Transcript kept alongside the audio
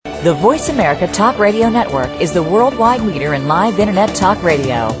The Voice America Talk Radio Network is the worldwide leader in live Internet talk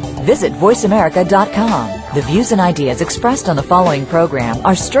radio. Visit voiceamerica.com. The views and ideas expressed on the following program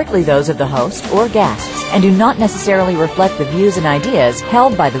are strictly those of the host or guests and do not necessarily reflect the views and ideas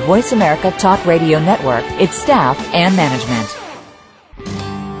held by the Voice America Talk Radio Network, its staff, and management.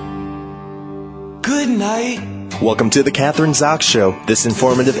 Good night. Welcome to the Kathryn Zox Show. This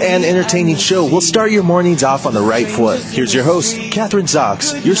informative and entertaining show will start your mornings off on the right foot. Here's your host, Kathryn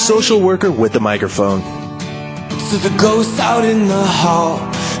Zox, your social worker with the microphone. So the ghosts out in the hall,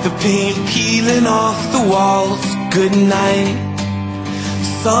 the paint peeling off the walls. Good night.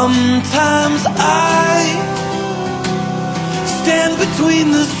 Sometimes I stand between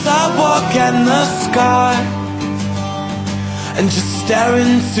the sidewalk and the sky and just stare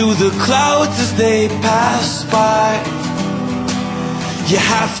into the clouds as they pass by. You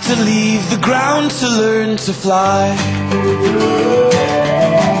have to leave the ground to learn to fly.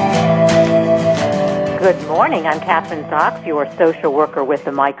 Good morning. I'm Kathryn Zox, your social worker with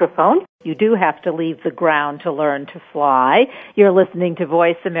the microphone. You do have to leave the ground to learn to fly. You're listening to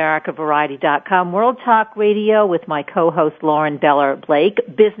VoiceAmericaVariety.com World Talk Radio with my co-host Lauren Beller Blake,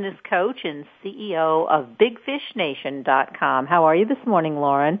 business coach and CEO of BigFishNation.com. How are you this morning,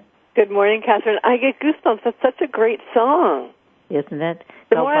 Lauren? Good morning, Kathryn. I get goosebumps. That's such a great song. Isn't it?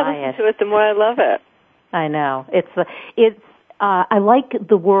 The more I listen to it, the more I love it. I know. I like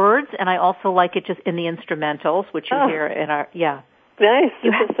the words, and I also like it just in the instrumentals, which you hear in our, Nice.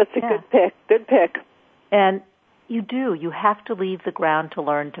 This is such a good pick. Good pick. And you have to leave the ground to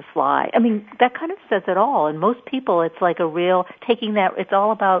learn to fly. I mean, that kind of says it all. And most people, it's like a real, it's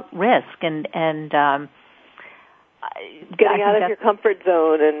all about risk and getting out of your comfort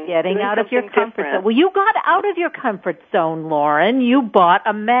zone and getting out of your comfort zone. Well, you got out of your comfort zone, Lauren. You bought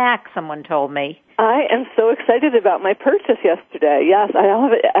a Mac, someone told me. I am so excited about my purchase yesterday. Yes,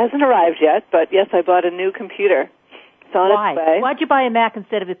 it hasn't arrived yet, but yes, I bought a new computer. It's on its way. Why'd you buy a Mac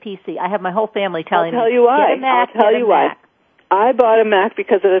instead of a PC? I have my whole family telling me, I'll tell you why. Get a Mac, I'll tell you why. I bought a Mac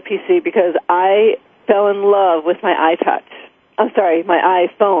because of a PC because I fell in love with my iTouch. I'm sorry, my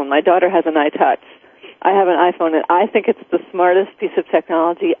iPhone. My daughter has an iTouch. I have an iPhone, and I think it's the smartest piece of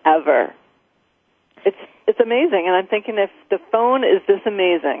technology ever. It's amazing, and I'm thinking if the phone is this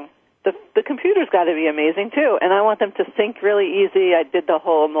amazing, the computer's got to be amazing too, and I want them to sync really easy. I did the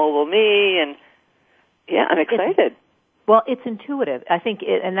whole mobile me, and I'm excited. Well, it's intuitive. I think,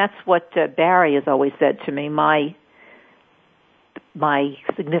 and that's what Barry has always said to me, my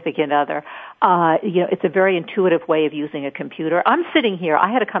significant other. It's a very intuitive way of using a computer. I'm sitting here.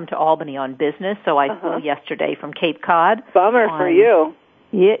 I had to come to Albany on business, so I flew yesterday from Cape Cod. Bummer for you.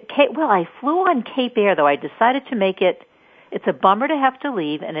 Yeah, I flew on Cape Air, though. I decided to make it. It's a bummer to have to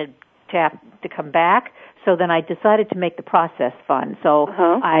leave and to have to come back. So then I decided to make the process fun. So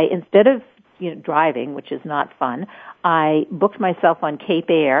I, instead of driving, which is not fun, I booked myself on Cape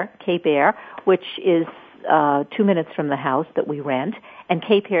Air, which is 2 minutes from the house that we rent, and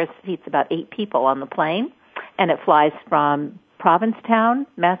Cape Air seats about 8 people on the plane, and it flies from Provincetown,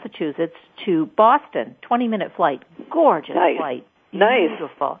 Massachusetts, to Boston, 20-minute flight. Gorgeous flight. Nice.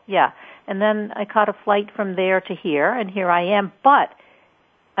 Beautiful, yeah. And then I caught a flight from there to here, and here I am, but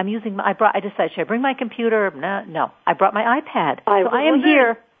I'm I decided, should I bring my computer? No. I brought my iPad. I am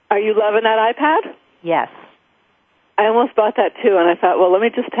here. Are you loving that iPad? Yes. I almost bought that too, and I thought, well, let me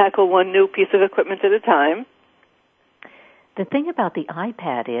just tackle one new piece of equipment at a time. The thing about the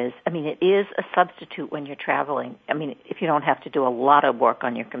iPad is, it is a substitute when you're traveling. If you don't have to do a lot of work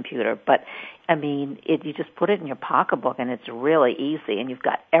on your computer, but, you just put it in your pocketbook, and it's really easy, and you've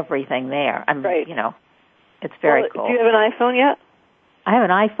got everything there. Right. It's very cool. Do you have an iPhone yet? I have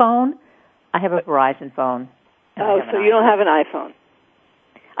an iPhone. I have a Verizon phone. Oh, so you don't have an iPhone?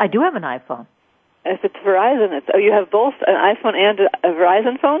 I do have an iPhone. If it's Verizon, you have both an iPhone and a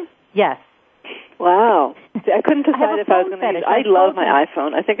Verizon phone? Yes. Wow. See, I couldn't decide if I was going to use it. I love my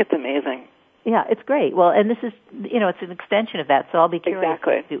iPhone. I think it's amazing. Yeah, it's great. Well, and this is, it's an extension of that, so I'll be curious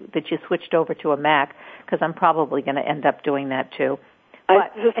that you switched over to a Mac, because I'm probably going to end up doing that too. I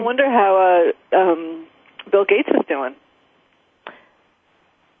just wonder how Bill Gates is doing.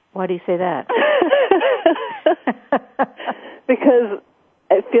 Why do you say that? Because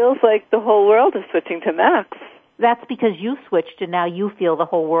it feels like the whole world is switching to Macs. That's because you switched and now you feel the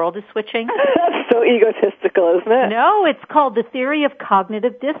whole world is switching? That's so egotistical, isn't it? No, it's called the theory of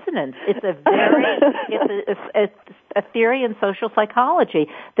cognitive dissonance. It's a theory in social psychology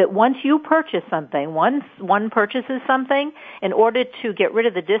that once you purchase something, once one purchases something, in order to get rid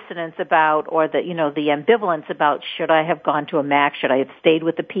of the dissonance about, or the ambivalence about, should I have gone to a Mac, should I have stayed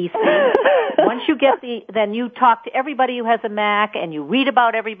with the PC? Once you get then you talk to everybody who has a Mac and you read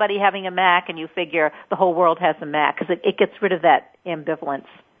about everybody having a Mac and you figure the whole world has a Mac because it gets rid of that ambivalence.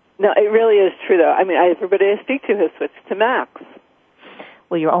 No, it really is true, though. I mean, everybody I speak to has switched to Macs.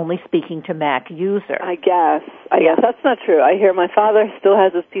 Well, you're only speaking to Mac users. I guess that's not true. I hear my father still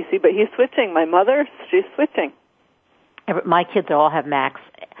has his PC, but he's switching. My mother, she's switching. My kids all have Macs.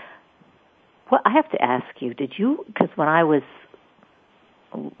 Well, I have to ask you, because when I was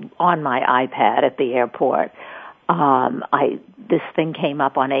on my iPad at the airport, this thing came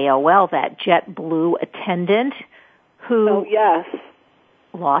up on AOL, that JetBlue attendant who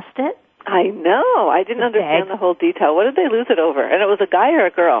lost it. I know. I didn't understand the whole detail. What did they lose it over? And it was a guy or a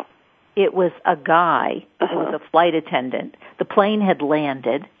girl? It was a guy. It was a flight attendant. The plane had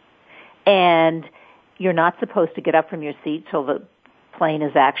landed, and you're not supposed to get up from your seat till the plane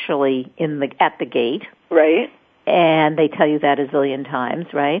is actually at the gate. Right. And they tell you that a zillion times,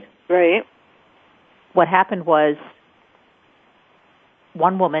 right? Right. What happened was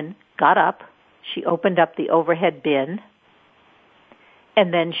one woman got up, she opened up the overhead bin,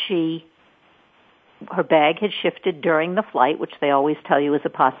 and then her bag had shifted during the flight, which they always tell you is a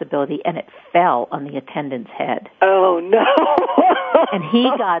possibility, and it fell on the attendant's head. Oh, no. And he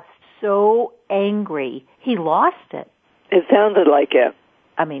got so angry, he lost it. It sounded like it.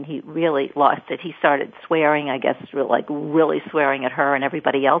 I mean, he really lost it. He started swearing, I guess, like really swearing at her and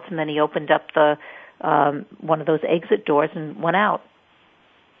everybody else, and then he opened up one of those exit doors and went out.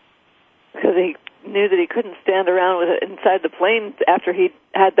 Because he knew that he couldn't stand around with it inside the plane after he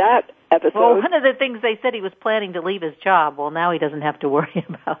had that episode. Well, one of the things they said, he was planning to leave his job. Well, now he doesn't have to worry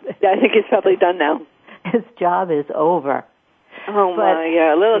about it. Yeah, I think he's probably done now. His job is over. Oh, my,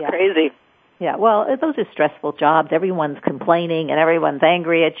 yeah, a little crazy. Yeah, well, those are stressful jobs. Everyone's complaining and everyone's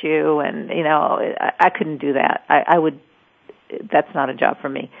angry at you, and, I couldn't do that. I would, that's not a job for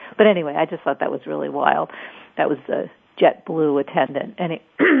me. But anyway, I just thought that was really wild. That was a JetBlue attendant, and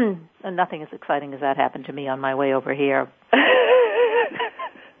and nothing as exciting as that happened to me on my way over here.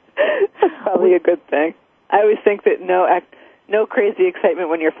 That's probably a good thing. I always think that no crazy excitement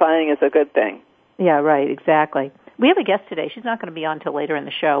when you're flying is a good thing. Yeah, right, exactly. We have a guest today. She's not going to be on till later in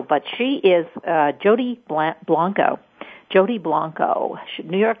the show, but she is Jody Blanco. Jody Blanco,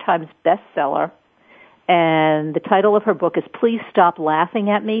 New York Times bestseller, and the title of her book is Please Stop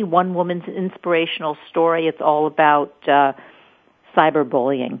Laughing at Me, One Woman's Inspirational Story. It's all about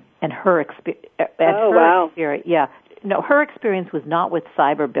cyberbullying and her experience. Wow. Yeah. No, her experience was not with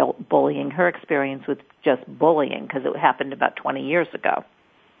cyberbullying. Her experience was just bullying because it happened about 20 years ago.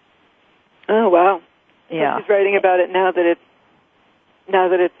 Oh, wow. Yeah. So she's writing about it now that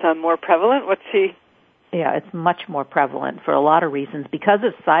it's more prevalent. What's she? Yeah, it's much more prevalent for a lot of reasons. Because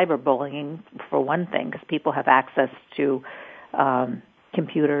of cyberbullying, for one thing, because people have access to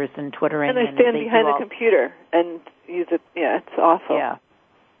computers and Twittering. And they stand behind the computer and use it. Yeah, it's awful. Yeah.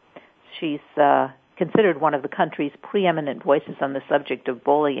 She's considered one of the country's preeminent voices on the subject of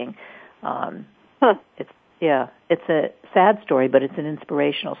bullying. It's a sad story, but it's an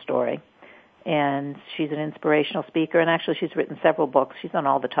inspirational story. And she's an inspirational speaker, and actually she's written several books. She's on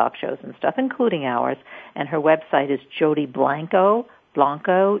all the talk shows and stuff, including ours. And her website is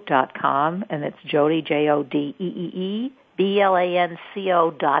jodyblanco.com, and it's Jody,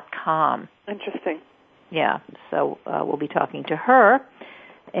 JODEEBLANCO.com. Interesting. Yeah, so we'll be talking to her.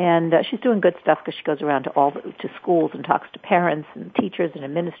 And she's doing good stuff because she goes around to schools and talks to parents and teachers and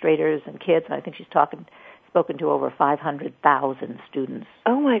administrators and kids. And I think she's spoken to over 500,000 students.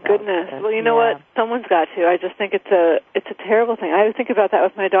 Oh my goodness! Well, you know what? Someone's got to. I just think it's a terrible thing. I think about that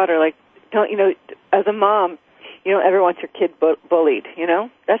with my daughter. Like, as a mom, you don't ever want your kid bullied.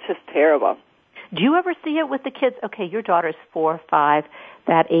 That's just terrible. Do you ever see it with the kids? Okay, your daughter's 4 or 5,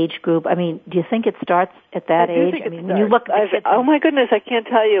 that age group. I mean, do you think it starts at that age? When you look at the kids. Oh my goodness, I can't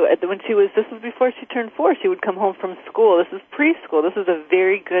tell you. When this was before she turned 4, she would come home from school. This is preschool. This is a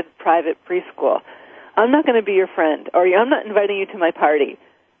very good private preschool. I'm not going to be your friend, or I'm not inviting you to my party.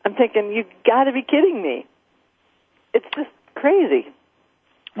 I'm thinking, you got to be kidding me. It's just crazy.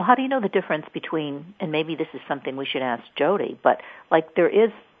 Well, how do you know the difference between, and maybe this is something we should ask Jody, but like there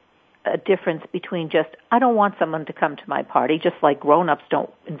is a difference between just, I don't want someone to come to my party, just like grown-ups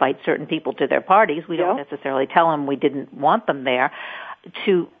don't invite certain people to their parties. We don't necessarily tell them we didn't want them there,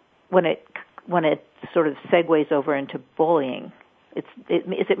 to when it sort of segues over into bullying? Is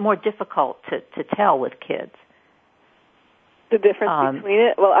it more difficult to tell with kids? The difference between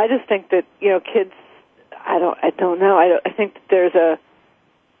it? Well, I just think that, kids, I don't know. I think that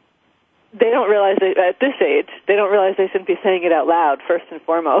they don't realize at this age, they don't realize they shouldn't be saying it out loud, first and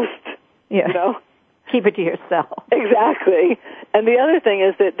foremost. Yeah. Keep it to yourself. Exactly. And the other thing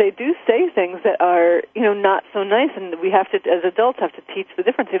is that they do say things that are, not so nice, and we have to, as adults, have to teach the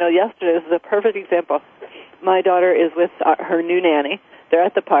difference. Yesterday, this is a perfect example. My daughter is with her new nanny. They're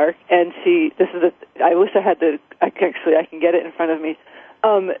at the park, and I wish I can get it in front of me.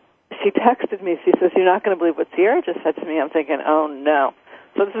 She texted me. She says, "You're not going to believe what Sierra just said to me." I'm thinking, oh, no.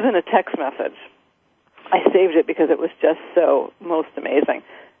 So this is in a text message. I saved it because it was just so most amazing.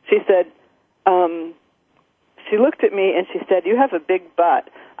 She said, she looked at me and she said, "You have a big butt."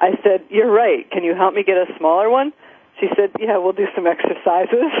 I said, "You're right. Can you help me get a smaller one?" She said, "Yeah, we'll do some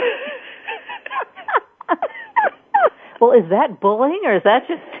exercises." Well, is that bullying or is that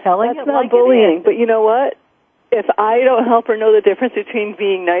just telling it like it is? That's not bullying, but you know what? If I don't help her know the difference between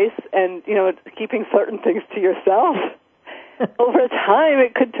being nice and, keeping certain things to yourself, over time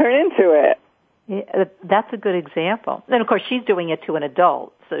it could turn into it. Yeah, that's a good example. And, of course, she's doing it to an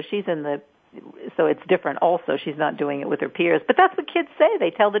adult, so so it's different also. She's not doing it with her peers. But that's what kids say.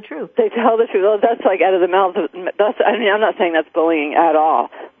 They tell the truth. They tell the truth. Well, that's like out of the mouth. I'm not saying that's bullying at all.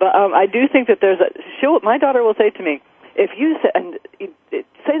 But I do think that my daughter will say to me, if you say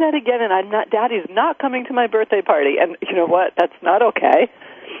that again and Daddy's not coming to my birthday party, and you know what? That's not okay.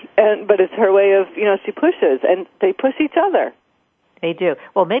 But it's her way of, she pushes, and they push each other. They do.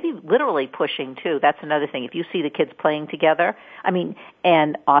 Well, maybe literally pushing, too. That's another thing. If you see the kids playing together,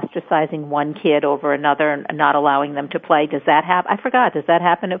 and ostracizing one kid over another and not allowing them to play, does that happen? I forgot. Does that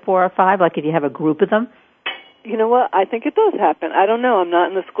happen at 4 or 5, like if you have a group of them? You know what? I think it does happen. I don't know. I'm not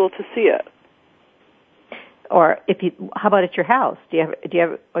in the school to see it. Or how about at your house? Do you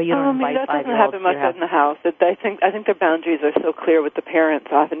ever, or you don't invite 5-year-olds? That doesn't happen much in the house. I think the boundaries are so clear with the parents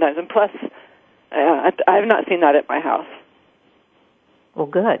oftentimes. And plus, I have not seen that at my house. Well,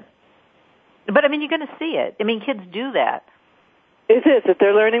 good. But, you're going to see it. Kids do that. It is, that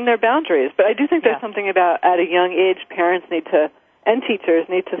they're learning their boundaries. But I do think there's something about, at a young age, parents and teachers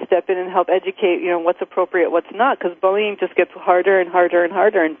need to step in and help educate, what's appropriate, what's not, because bullying just gets harder and harder and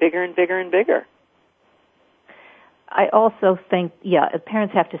harder and bigger and bigger and bigger. I also think,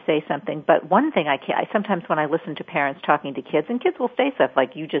 parents have to say something. But one thing sometimes when I listen to parents talking to kids, and kids will say stuff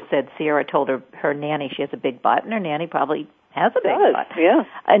like you just said, Sierra told her nanny she has a big butt, and her nanny probably has a big butt. Yeah.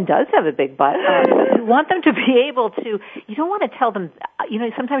 And does have a big butt. You want them to be able to, you don't want to tell them,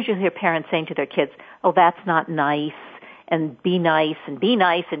 sometimes you hear parents saying to their kids, "Oh, that's not nice," and be nice, and be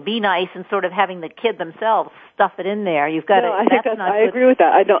nice, and be nice, and sort of having the kid themselves stuff it in there. You've got to. I agree with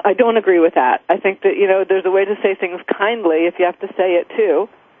that. I don't agree with that. I think that there's a way to say things kindly if you have to say it too.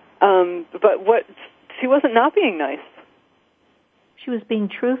 But she wasn't not being nice. She was being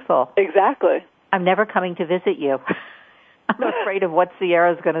truthful. Exactly. I'm never coming to visit you. I'm afraid of what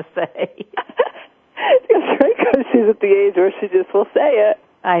Sierra's going to say. That's right, because she's at the age where she just will say it.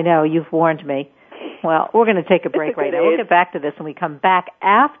 I know. You've warned me. Well, we're going to take a break right now. We'll get back to this when we come back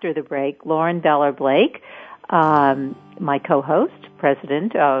after the break. Lauren Beller Blake, my co-host,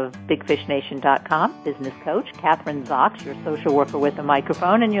 president of BigFishNation.com, business coach, Kathryn Zox, your social worker with a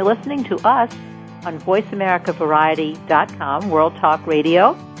microphone, and you're listening to us on VoiceAmericaVariety.com, World Talk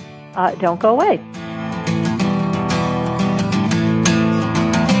Radio. Don't go away.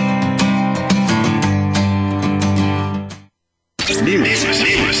 News,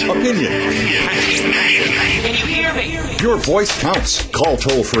 opinion. Can you hear me? Your voice counts. Call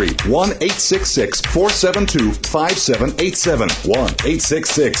toll-free 1-866-472-5787.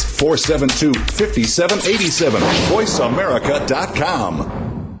 1-866-472-5787.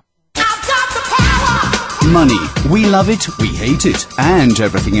 VoiceAmerica.com. Money. We love it, we hate it, and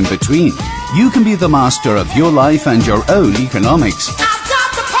everything in between. You can be the master of your life and your own economics.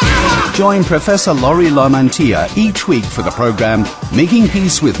 Join Professor Laurie Lamantia each week for the program Making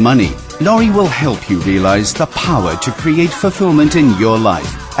Peace with Money. Laurie will help you realize the power to create fulfillment in your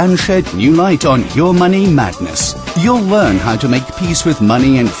life and shed new light on your money madness. You'll learn how to make peace with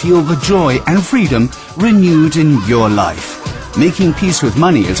money and feel the joy and freedom renewed in your life. Making Peace with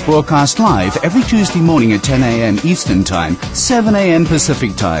Money is broadcast live every Tuesday morning at 10 a.m. Eastern Time, 7 a.m.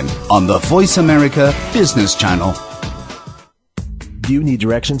 Pacific Time on the Voice America Business Channel. Do you need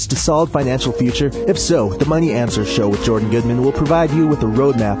directions to solid financial future? If so, the Money Answers Show with Jordan Goodman will provide you with a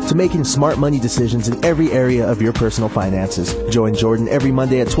roadmap to making smart money decisions in every area of your personal finances. Join Jordan every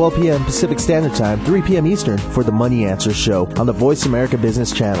Monday at 12 p.m. Pacific Standard Time, 3 p.m. Eastern for the Money Answers Show on the Voice America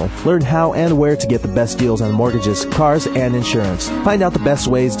Business Channel. Learn how and where to get the best deals on mortgages, cars, and insurance. Find out the best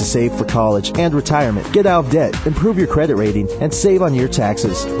ways to save for college and retirement, get out of debt, improve your credit rating, and save on your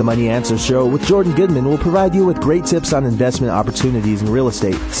taxes. The Money Answers Show with Jordan Goodman will provide you with great tips on investment opportunities in real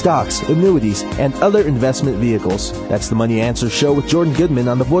estate, stocks, annuities, and other investment vehicles. That's the Money Answers Show with Jordan Goodman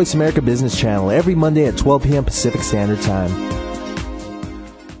on the Voice America Business Channel every Monday at 12 p.m. Pacific Standard Time.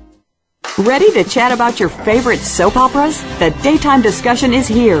 Ready to chat about your favorite soap operas? The daytime discussion is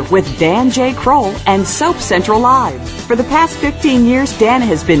here with Dan J. Kroll and Soap Central Live. For the past 15 years, Dan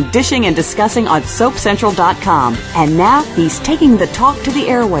has been dishing and discussing on SoapCentral.com. And now he's taking the talk to the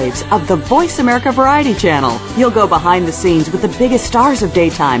airwaves of the Voice America Variety Channel. You'll go behind the scenes with the biggest stars of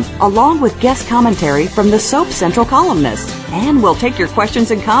daytime, along with guest commentary from the Soap Central columnists. And we'll take your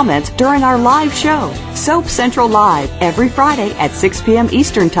questions and comments during our live show, Soap Central Live, every Friday at 6 p.m.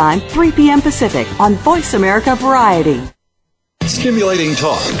 Eastern Time, 3 p.m. Pacific on Voice America Variety. Stimulating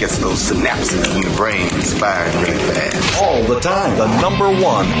talk. Gets those synapses in the brain firing really fast. All the time. The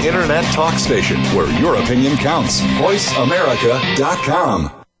 #1 Internet talk station where your opinion counts.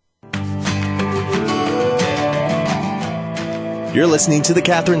 VoiceAmerica.com. You're listening to The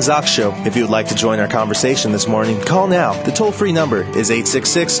Kathryn Zox Show. If you would like to join our conversation this morning, call now. The toll-free number is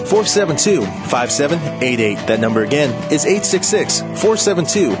 866-472-5788. That number again is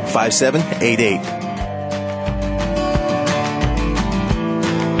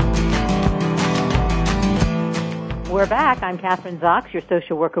 866-472-5788. We're back. I'm Kathryn Zox, your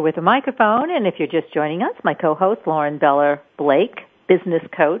social worker with a microphone. And if you're just joining us, my co-host, Lauren Beller Blake, business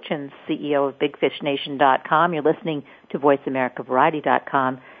coach and CEO of BigFishNation.com. You're listening to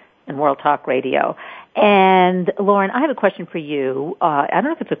VoiceAmericaVariety.com and World Talk Radio. And Lauren, I have a question for you. I don't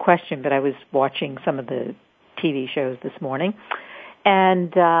know if it's a question, but I was watching some of the TV shows this morning,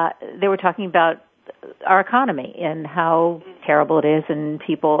 and they were talking about our economy and how terrible it is, and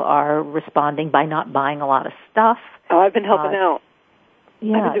people are responding by not buying a lot of stuff. Oh, I've been helping out.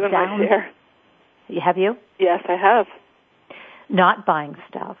 Yeah, I've been doing my share. Have you? Yes, I have. Not buying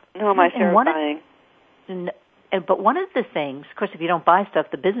stuff. No, my share of buying. But one of the things, of course, if you don't buy stuff,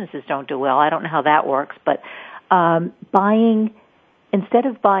 the businesses don't do well. I don't know how that works, but instead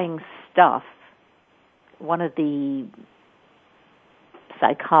of buying stuff, one of the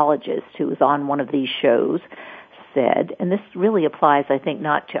psychologists who was on one of these shows said, and this really applies, I think,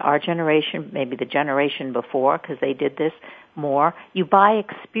 not to our generation, maybe the generation before, because they did this more, you buy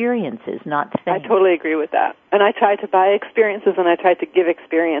experiences, not things. I totally agree with that. And I try to buy experiences, and I try to give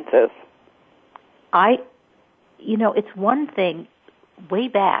experiences. It's one thing, way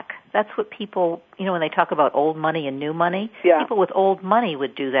back, that's what people, when they talk about old money and new money, people with old money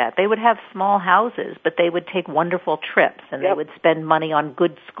would do that. They would have small houses, but they would take wonderful trips, and they would spend money on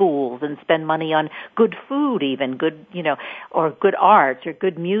good schools and spend money on good food even, good, or good arts or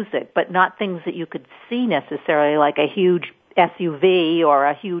good music, but not things that you could see necessarily, like a huge SUV or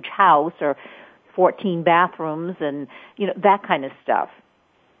a huge house or 14 bathrooms and, that kind of stuff.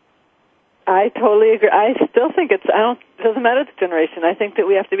 I totally agree. I still think it doesn't matter the generation. I think that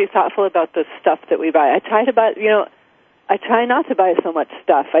we have to be thoughtful about the stuff that we buy. I try not to buy so much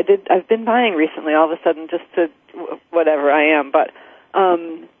stuff. I've been buying recently all of a sudden just to whatever I am, but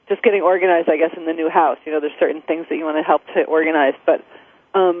just getting organized, I guess, in the new house. There's certain things that you want to help to organize, but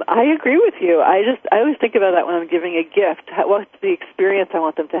I agree with you. I always think about that when I'm giving a gift. What's the experience I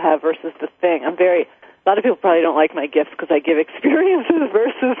want them to have versus the thing? A lot of people probably don't like my gifts because I give experiences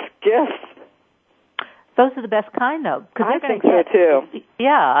versus gifts. Those are the best kind, though. I think so, too.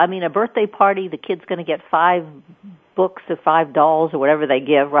 Yeah, a birthday party, the kid's going to get 5 books or 5 dolls or whatever they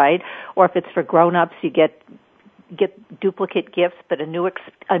give, right? Or if it's for grown-ups, you get duplicate gifts, but a new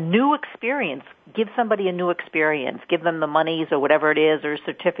experience. Give somebody a new experience. Give them the monies or whatever it is or a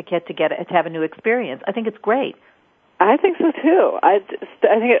certificate to have a new experience. I think it's great. I think so, too. I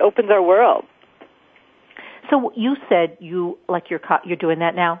think it opens our world. So you said you're doing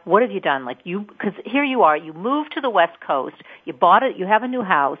that now. What have you done? Because here you are, you moved to the West Coast, you bought it, you have a new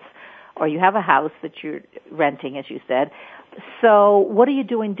house, or you have a house that you're renting, as you said. So what are you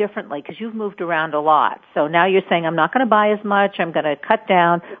doing differently? Because you've moved around a lot. So now you're saying, I'm not going to buy as much, I'm going to cut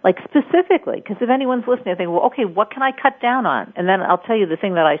down, specifically, because if anyone's listening, I think, well, okay, what can I cut down on? And then I'll tell you the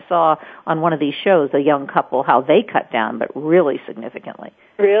thing that I saw on one of these shows, a young couple, how they cut down, but really significantly.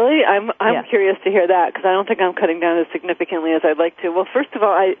 Really? I'm curious to hear that, because I don't think I'm cutting down as significantly as I'd like to. Well, first of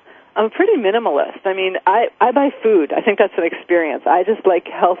all, I'm pretty minimalist. I mean, I buy food. I think that's an experience. I just like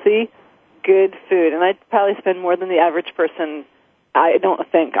healthy, good food, and I probably spend more than the average person. I know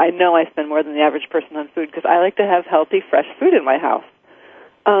I spend more than the average person on food because I like to have healthy, fresh food in my house.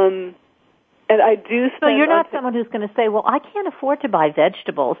 And I do spend... So you're not someone who's going to say, well, I can't afford to buy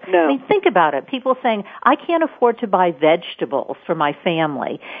vegetables. No. I mean, think about it. People saying, I can't afford to buy vegetables for my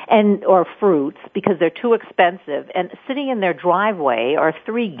family or fruits because they're too expensive. And sitting in their driveway are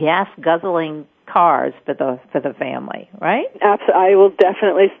 3 gas-guzzling cars for the family, right? Absolutely. I will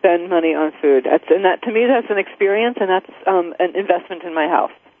definitely spend money on food. And that, to me, that's an experience, and that's an investment in my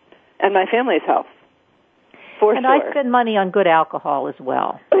health and my family's health. For and sure. I spend money on good alcohol as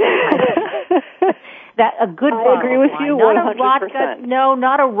well. That a good bottle I agree with of wine. you 100%.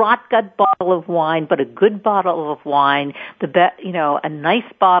 Not a rot gut bottle of wine, but a good bottle of wine. A nice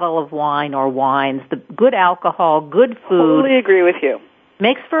bottle of wine or wines. The good alcohol, good food. Totally agree with you.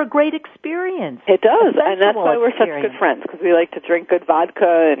 Makes for a great experience. It does, and that's why we're such good friends because we like to drink good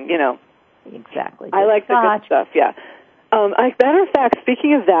vodka and Exactly. I like the good stuff. Yeah. Matter of fact,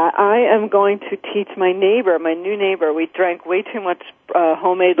 speaking of that, I am going to teach my new neighbor. We drank way too much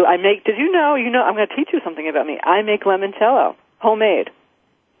homemade. Did you know? I'm going to teach you something about me. I make limoncello, homemade.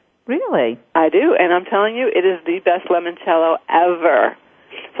 Really? I do, and I'm telling you, it is the best limoncello ever.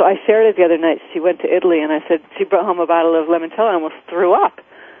 So I shared it the other night. She went to Italy, and I said she brought home a bottle of limoncello and almost threw up.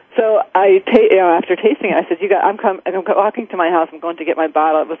 So after tasting it, I said, I'm walking to my house. I'm going to get my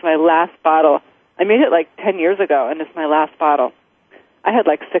bottle. It was my last bottle. I made it like 10 years ago, and it's my last bottle. I had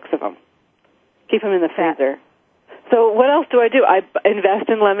like 6 of them. Keep them in the freezer. So what else do? I invest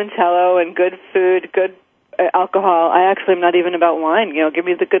in limoncello and good food, good alcohol. I actually am not even about wine. Give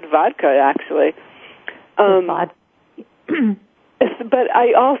me the good vodka, actually. But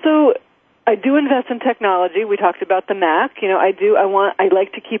I do invest in technology. We talked about the Mac. I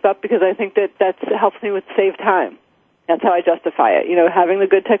like to keep up because I think that helps me with save time. That's how I justify it. Having the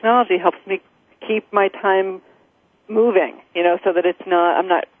good technology helps me keep my time moving, so that I'm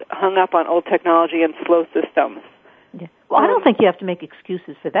not hung up on old technology and slow systems. Yeah. Well, I don't think you have to make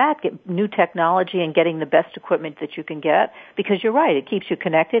excuses for that. Get new technology and getting the best equipment that you can get, because you're right. It keeps you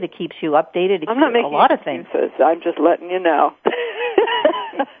connected. It keeps you updated. I'm not making a lot excuses. of things. I'm just letting you know.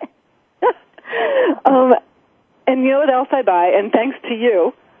 And you know what else I buy? And thanks to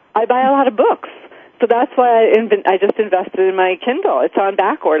you, I buy a lot of books. So that's why I just invested in my Kindle. It's on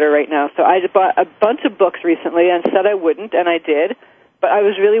back order right now. So I bought a bunch of books recently and said I wouldn't, and I did. But I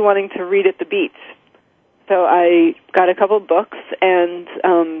was really wanting to read at the beach. So I got a couple of books, and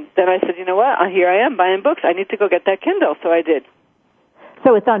then I said, you know what? Here I am buying books. I need to go get that Kindle. So I did.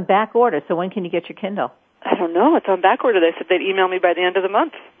 So it's on back order. So when can you get your Kindle? I don't know. It's on back order. They said they'd email me by the end of the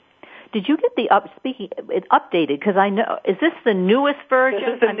month. Did you get it updated? Because I know, is this the newest version?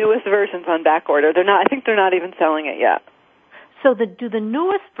 This is the newest versions on back order. I think they're not even selling it yet. So do the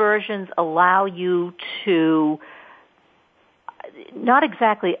newest versions allow you to, not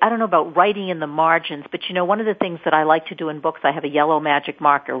exactly, I don't know about writing in the margins, but one of the things that I like to do in books, I have a yellow magic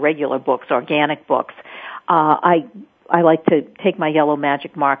marker, regular books, organic books. I like to take my yellow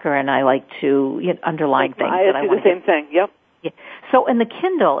magic marker and I like to underline things. I do the same thing. Yep. Yeah. So in the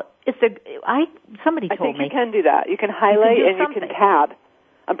Kindle, somebody told me you can do that. You can highlight and you can tab.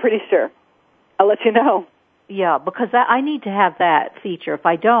 I'm pretty sure. I'll let you know. Yeah, because I need to have that feature. If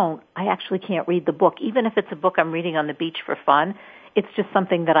I don't, I actually can't read the book. Even if it's a book I'm reading on the beach for fun, it's just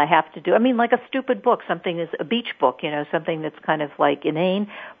something that I have to do. I mean, like a stupid book, something is a beach book, something that's kind of like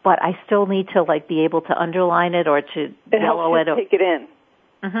inane, but I still need to be able to underline it or to yellow it. Take it in.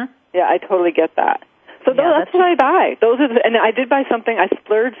 Mm-hmm. Yeah, I totally get that. So that's what I buy. And I did buy something. I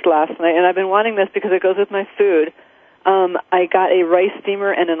splurged last night, and I've been wanting this because it goes with my food. I got a rice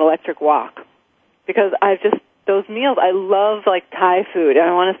steamer and an electric wok because those meals. I love Thai food, and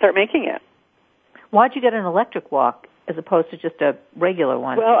I want to start making it. Why'd you get an electric wok as opposed to just a regular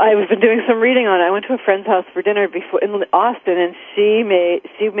one? Well, I've been doing some reading on it. I went to a friend's house for dinner in Austin, and she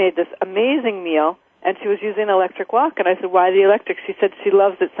made this amazing meal. And she was using an electric wok, and I said, why the electric? She said she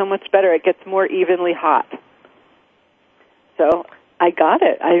loves it so much better. It gets more evenly hot. So I got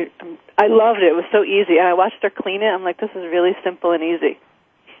it. I loved it. It was so easy. And I watched her clean it. I'm like, this is really simple and easy.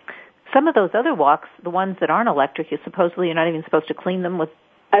 Some of those other woks, the ones that aren't electric, you're not even supposed to clean them with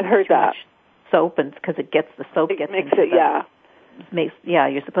I've heard too that. much soap, and because the soap gets makes into it, yeah.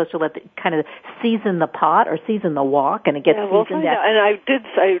 You're supposed to let kind of season the pot or season the wok, and it gets seasoned. Yeah, and I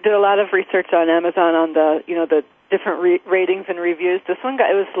did a lot of research on Amazon on the different ratings and reviews. This one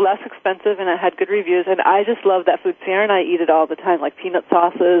it was less expensive and it had good reviews, and I just love that food. Sarah and I eat it all the time, like peanut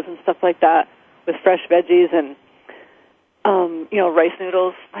sauces and stuff like that with fresh veggies, and Rice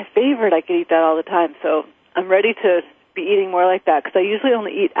noodles. My favorite. I could eat that all the time. So I'm ready to be eating more like that because I usually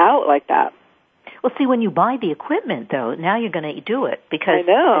only eat out like that. Well, see, when you buy the equipment, though, now you're going to do it because, I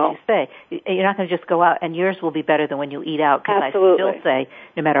know. as you say, you're not going to just go out, and yours will be better than when you eat out. Because I Absolutely. still say,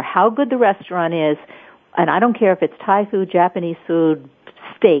 no matter how good the restaurant is, and I don't care if it's Thai food, Japanese food,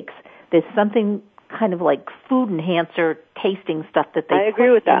 steaks, there's something kind of like food enhancer tasting stuff that they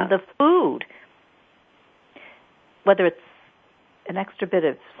agree with put that. in the food. Whether it's an extra bit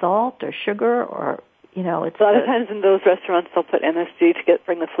of salt or sugar or, it's a lot of times in those restaurants they'll put MSG to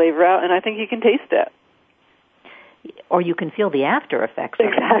bring the flavor out, and I think you can taste it. Or you can feel the after effects.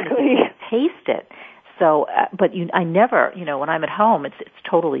 Exactly. You can taste it. So, I never, when I'm at home, it's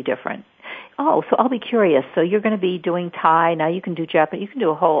totally different. Oh, so I'll be curious. So you're going to be doing Thai. Now you can do Japanese. You can do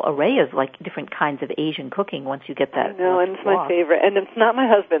a whole array of different kinds of Asian cooking once you get that. I know, and it's my favorite. And it's not my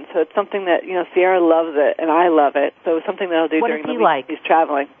husband, so it's something that, Sierra loves it, and I love it. So it's something that I'll do during the week he's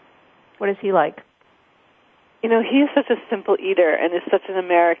traveling. What is he like? He is such a simple eater and is such an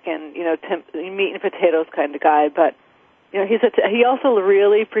American, meat and potatoes kind of guy. But, he also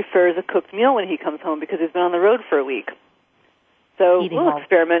really prefers a cooked meal when he comes home because he's been on the road for a week. So we'll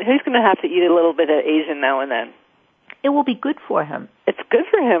experiment. He's going to have to eat a little bit of Asian now and then. It will be good for him. It's good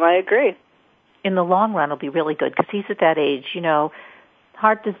for him, I agree. In the long run, it'll be really good because he's at that age,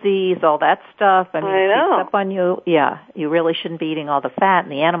 heart disease, all that stuff. I know. It's up on you. Yeah, you really shouldn't be eating all the fat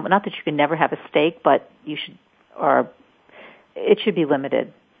and the animal. Not that you can never have a steak, but you should, or it should be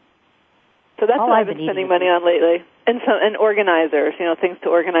limited. So that's what I've been spending money on lately. And organizers, things to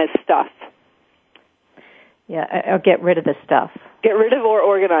organize stuff. Yeah, or get rid of the stuff. Get rid of or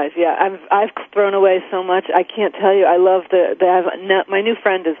organize. Yeah, I've thrown away so much. I can't tell you. I love my new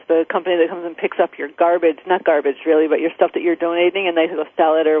friend is the company that comes and picks up your garbage, not garbage really, but your stuff that you're donating, and they go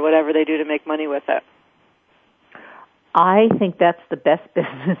sell it or whatever they do to make money with it. I think that's the best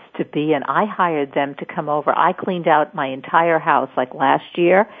business to be in. I hired them to come over. I cleaned out my entire house last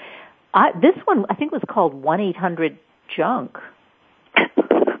year. This one I think was called 1-800-JUNK.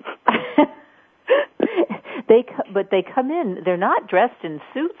 They come in, they're not dressed in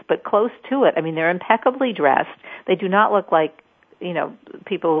suits, but close to it. I mean, they're impeccably dressed. They do not look like,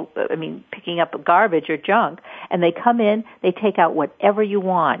 people, picking up garbage or junk. And they come in, they take out whatever you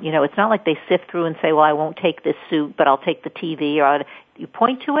want. It's not like they sift through and say, well, I won't take this suit, but I'll take the TV. Or you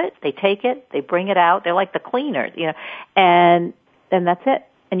point to it, they take it, they bring it out. They're like the cleaners, and that's it.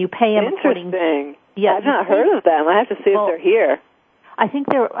 And you pay them Interesting. Yeah, I've not heard of them. I have to see if they're here. I think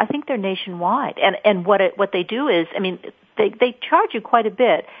they're nationwide, and what they do is, they charge you quite a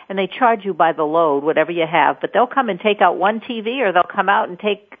bit, and they charge you by the load, whatever you have. But they'll come and take out one TV, or they'll come out and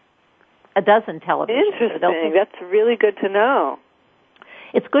take a dozen televisions. Interesting. That's really good to know.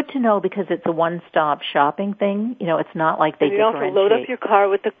 It's good to know because it's a one-stop shopping thing. It's not like they differentiate. You don't have to load up your car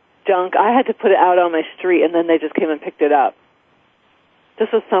with the junk. I had to put it out on my street, and then they just came and picked it up. This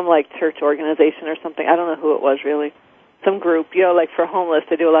was some church organization or something. I don't know who it was really. Some group, for homeless.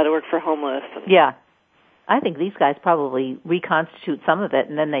 They do a lot of work for homeless. Yeah. I think these guys probably reconstitute some of it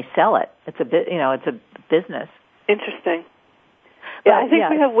and then they sell it. It's a bit, it's a business. Interesting. Yeah, I think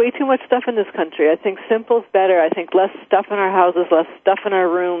we have way too much stuff in this country. I think simple's better. I think less stuff in our houses, less stuff in our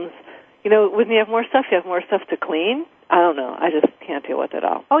rooms. When you have more stuff, you have more stuff to clean. I don't know. I just can't deal with it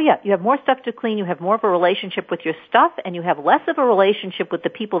all. Oh, yeah. You have more stuff to clean. You have more of a relationship with your stuff, and you have less of a relationship with the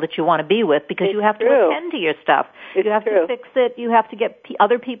people that you want to be with because you have to attend to your stuff. You have to fix it. You have to get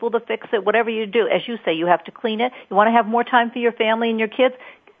other people to fix it, whatever you do. As you say, you have to clean it. You want to have more time for your family and your kids,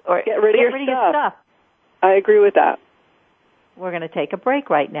 or get rid of your stuff. I agree with that. We're going to take a break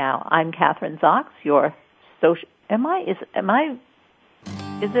right now. I'm Kathryn Zox, your social...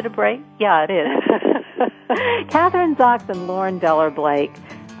 Is it a break? Yeah, it is. Kathryn Zox and Lauren Deller Blake.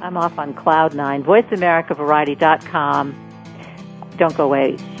 I'm off on Cloud 9. VoiceAmericaVariety.com. Don't go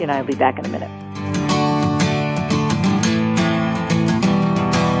away. She and I will be back in a minute.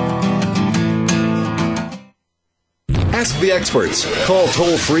 Ask the experts. Call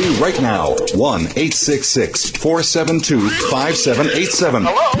toll-free right now, 1-866-472-5787.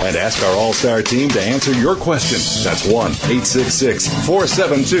 And ask our all-star team to answer your question. That's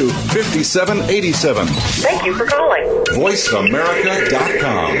 1-866-472-5787. Thank you for calling.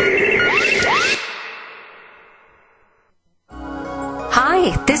 VoiceAmerica.com. Hi,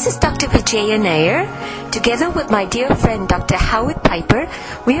 Hi, this is Dr. Vijaya Nair. Together with my dear friend Dr. Howard Piper,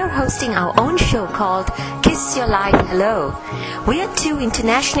 we are hosting our own show called Kiss Your Life Hello. We are two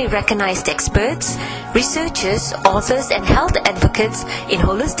internationally recognized experts, researchers, authors, and health advocates in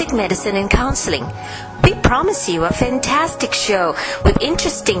holistic medicine and counseling. We promise you a fantastic show with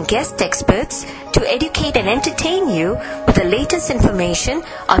interesting guest experts to educate and entertain you with the latest information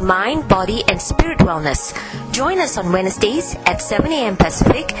on mind, body, and spirit wellness. Join us on Wednesdays at 7 a.m.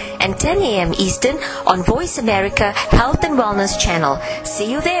 Pacific and 10 a.m. Eastern on Voice America Health and Wellness Channel.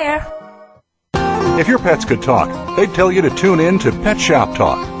 See you there. If your pets could talk, they'd tell you to tune in to Pet Shop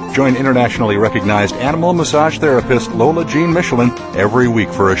Talk. Join internationally recognized animal massage therapist Lola Jean Michelin every week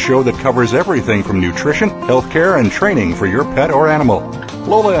for a show that covers everything from nutrition, healthcare, and training for your pet or animal.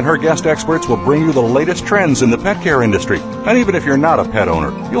 Lola and her guest experts will bring you the latest trends in the pet care industry. And even if you're not a pet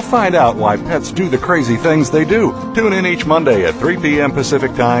owner, you'll find out why pets do the crazy things they do. Tune in each Monday at 3 p.m.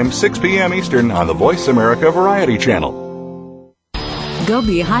 Pacific Time, 6 p.m. Eastern on the Voice America Variety Channel. Go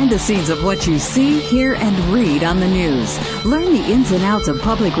behind the scenes of what you see, hear, and read on the news. Learn the ins and outs of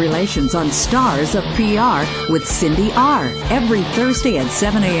public relations on Stars of PR with Cindy R. every Thursday at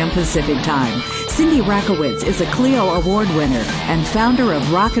 7 a.m. Pacific Time. Cindy Rakowitz is a Clio Award winner and founder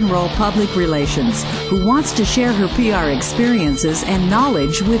of Rock and Roll Public Relations, who wants to share her PR experiences and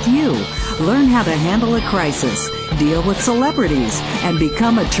knowledge with you. Learn how to handle a crisis, deal with celebrities, and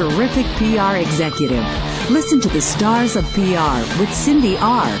become a terrific PR executive. Listen to the Stars of PR with Cindy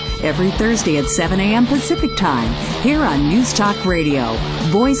R. every Thursday at 7 a.m. Pacific Time here on News Talk Radio,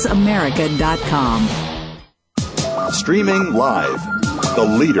 voiceamerica.com. Streaming live, the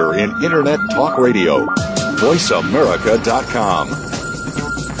leader in Internet talk radio, voiceamerica.com.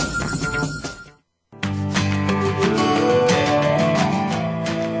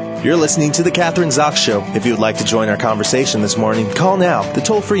 You're listening to The Kathryn Zox Show. If you would like to join our conversation this morning, call now. The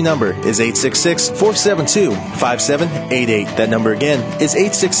toll-free number is 866-472-5788. That number again is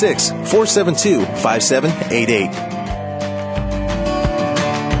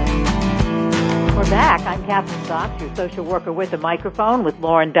 866-472-5788. We're back. I'm Kathryn Zox, your social worker with a microphone with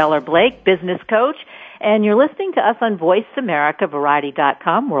Lauren Beller Blake, business coach. And you're listening to us on Voice America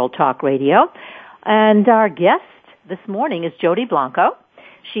Variety.com, World Talk Radio. And our guest this morning is Jody Blanco.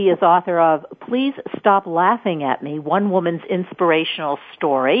 She is author of Please Stop Laughing at Me, One Woman's Inspirational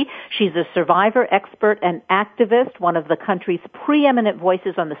Story. She's a survivor, expert, and activist, one of the country's preeminent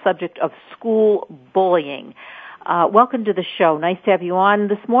voices on the subject of school bullying. Welcome to the show. Nice to have you on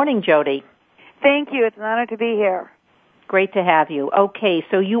this morning, Jody. Thank you. It's an honor to be here. Great to have you. Okay,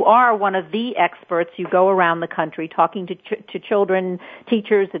 so you are one of the experts. You go around the country talking to children,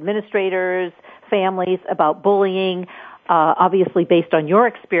 teachers, administrators, families about bullying. Obviously based on your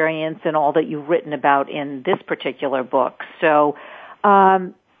experience and all that you've written about in this particular book. So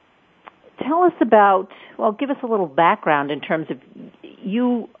tell us about, give us a little background in terms of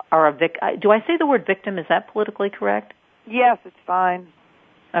you are a victim. Do I say the word victim? Is that politically correct? Yes, it's fine.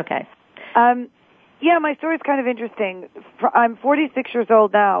 Okay. My story is kind of interesting. I'm 46 years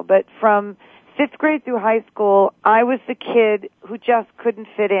old now, but from 5th grade through high school, I was the kid who just couldn't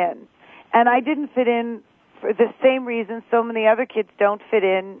fit in. And I didn't fit in for the same reason so many other kids don't fit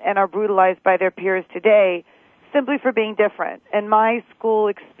in and are brutalized by their peers today, simply for being different. And my school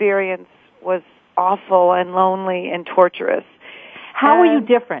experience was awful and lonely and torturous. How were you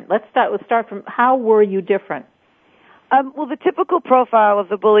different? Let's start from how were you different? The typical profile of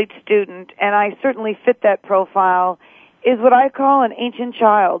the bullied student, and I certainly fit that profile, is what I call an ancient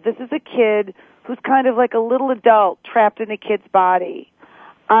child. This is a kid who's kind of like a little adult trapped in a kid's body.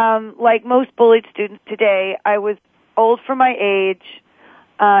 Like most bullied students today, I was old for my age,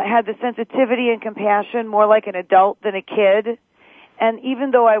 had the sensitivity and compassion more like an adult than a kid, and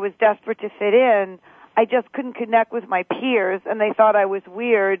even though I was desperate to fit in, I just couldn't connect with my peers, and they thought I was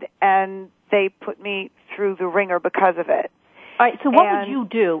weird, and they put me through the ringer because of it. All right, so what would you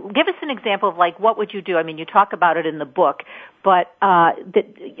do? Give us an example of, what would you do? I mean, you talk about it in the book, but that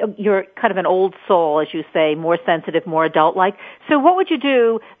you're kind of an old soul, as you say, more sensitive, more adult-like. So what would you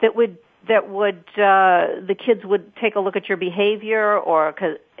do that would the kids would take a look at your behavior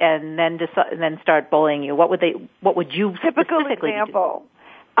and then start bullying you? What would you typical example?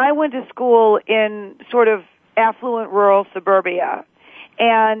 I went to school in sort of affluent rural suburbia,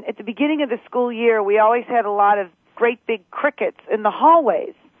 and at the beginning of the school year, we always had a lot of great big crickets in the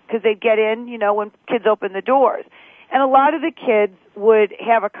hallways because they'd get in, when kids open the doors. And a lot of the kids would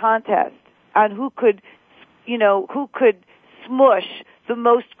have a contest on who could smush the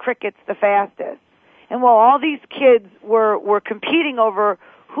most crickets the fastest. And while all these kids were competing over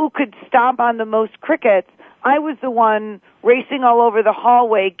who could stomp on the most crickets, I was the one racing all over the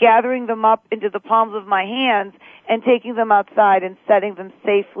hallway, gathering them up into the palms of my hands and taking them outside and setting them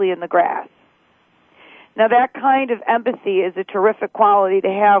safely in the grass. Now, that kind of empathy is a terrific quality to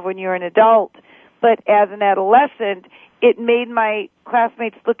have when you're an adult, but as an adolescent, it made my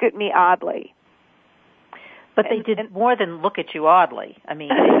classmates look at me oddly. But they did more than look at you oddly. I mean,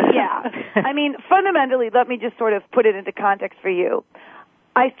 yeah. I mean, fundamentally, let me just sort of put it into context for you.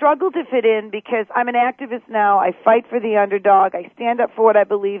 I struggle to fit in because I'm an activist now. I fight for the underdog. I stand up for what I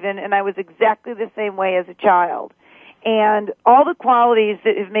believe in, and I was exactly the same way as a child. And all the qualities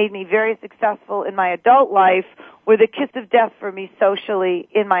that have made me very successful in my adult life were the kiss of death for me socially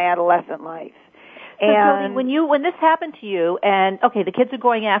in my adolescent life. So, Jody, when this happened to you, and okay, the kids are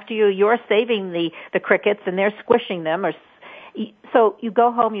going after you, you're saving the crickets, and they're squishing them, or so you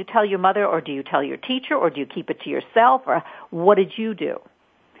go home, you tell your mother, or do you tell your teacher, or do you keep it to yourself, or what did you do?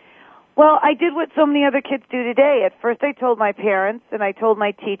 Well, I did what so many other kids do today. At first, I told my parents, and I told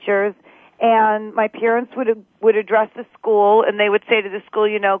my teachers, and my parents would address the school, and they would say to the school,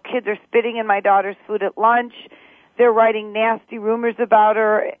 you know, kids are spitting in my daughter's food at lunch. They're writing nasty rumors about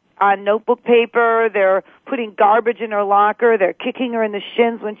her on notebook paper. They're putting garbage in her locker. They're kicking her in the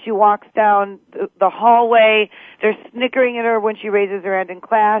shins when she walks down the hallway. They're snickering at her when she raises her hand in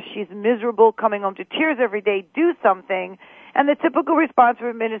class. She's miserable, coming home to tears every day. Do something. And the typical response from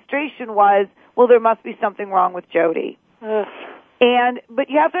administration was, well, there must be something wrong with Jody. But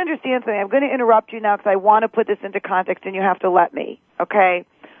you have to understand something. I'm going to interrupt you now because I want to put this into context, and you have to let me, okay?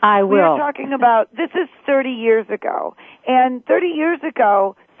 I will. We're talking about, this is 30 years ago. And 30 years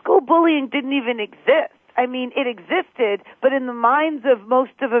ago, school bullying didn't even exist. I mean, it existed, but in the minds of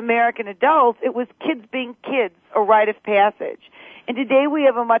most of American adults, it was kids being kids, a rite of passage. And today we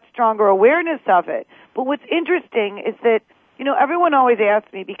have a much stronger awareness of it. But what's interesting is that, you know, everyone always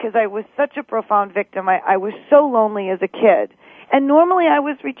asks me, because I was such a profound victim, I was so lonely as a kid. And normally I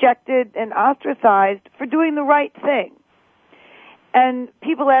was rejected and ostracized for doing the right thing. And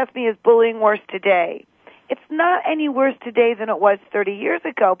people ask me, is bullying worse today? It's not any worse today than it was 30 years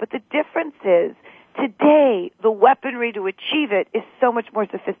ago, but the difference is today the weaponry to achieve it is so much more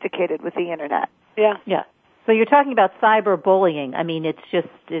sophisticated with the internet. Yeah. Yeah. So you're talking about cyberbullying. I mean, it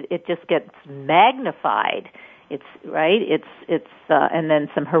just gets magnified. It's right. It's and then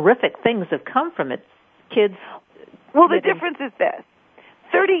some horrific things have come from it. Kids. Well, the difference is this.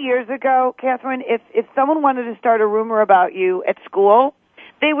 30 years ago, Kathryn, if someone wanted to start a rumor about you at school,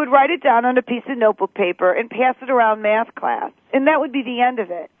 they would write it down on a piece of notebook paper and pass it around math class, and that would be the end of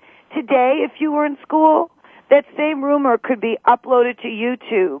it. Today, if you were in school, that same rumor could be uploaded to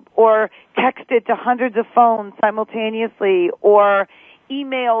YouTube or texted to hundreds of phones simultaneously or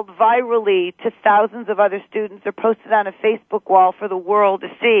emailed virally to thousands of other students or posted on a Facebook wall for the world to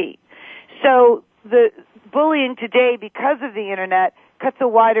see. So the bullying today, because of the internet, cuts a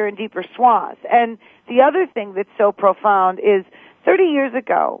wider and deeper swath. And the other thing that's so profound is 30 years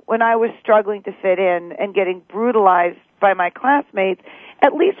ago, when I was struggling to fit in and getting brutalized by my classmates,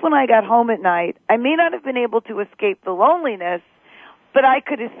 at least when I got home at night, I may not have been able to escape the loneliness, but I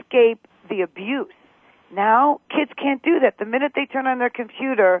could escape the abuse. Now, kids can't do that. The minute they turn on their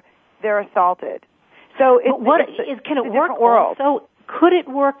computer, they're assaulted. So can it work also? Could it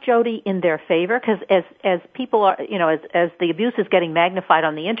work, Jody, in their favor? Because as people are, you know, as the abuse is getting magnified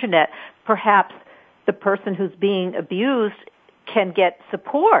on the internet, perhaps the person who's being abused can get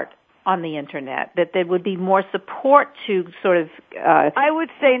support on the internet, that there would be more support to sort of... I would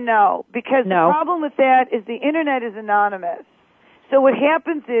say no, because the problem with that is the internet is anonymous. So what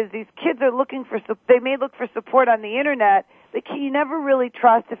happens is these kids are they may look for support on the internet, but you never really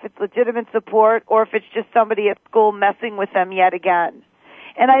trust if it's legitimate support or if it's just somebody at school messing with them yet again.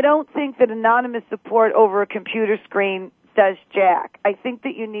 And I don't think that anonymous support over a computer screen does jack. I think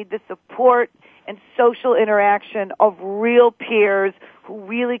that you need the support and social interaction of real peers who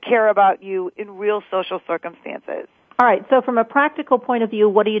really care about you in real social circumstances. All right, so from a practical point of view,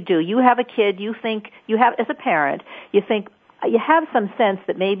 what do? You have a kid, you think, as a parent, you think, you have some sense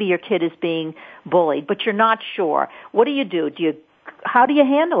that maybe your kid is being bullied, but you're not sure. What do? How do you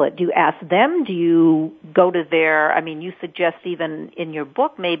handle it? Do you ask them? Do you go to you suggest even in your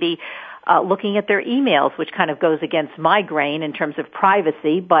book maybe looking at their emails, which kind of goes against my grain in terms of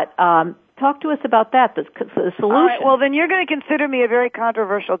privacy, but talk to us about that, the solution. All right, well, then you're going to consider me a very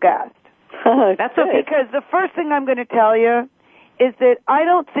controversial guest. That's okay. Because the first thing I'm going to tell you is that I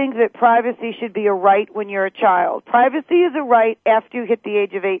don't think that privacy should be a right when you're a child. Privacy is a right after you hit the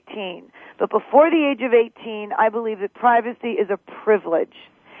age of 18. But before the age of 18, I believe that privacy is a privilege.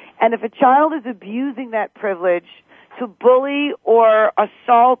 And if a child is abusing that privilege to bully or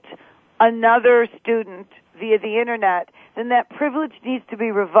assault another student, via the internet, then that privilege needs to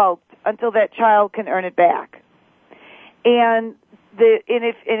be revoked until that child can earn it back. And there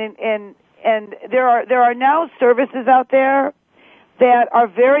are now services out there that are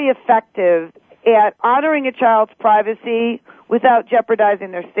very effective at honoring a child's privacy without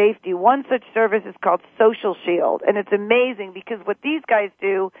jeopardizing their safety. One such service is called Social Shield, and it's amazing because what these guys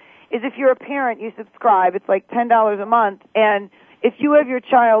do is if you're a parent, you subscribe. It's like $10 a month, and if you have your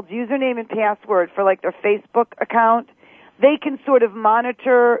child's username and password for like their Facebook account, they can sort of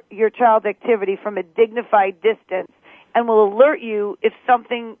monitor your child's activity from a dignified distance and will alert you if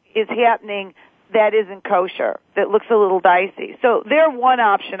something is happening that isn't kosher, that looks a little dicey. So they're one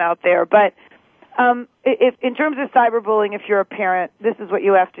option out there, but if in terms of cyberbullying, if you're a parent, this is what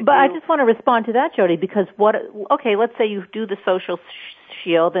you have to do. But I just want to respond to that, Jody, because let's say you do the Social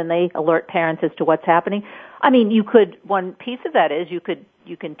Shield and they alert parents as to what's happening. I mean, one piece of that is you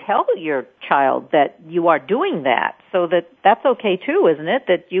can tell your child that you are doing that, so that's okay too, isn't it?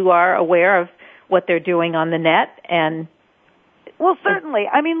 That you are aware of what they're doing on the net and... Well, certainly.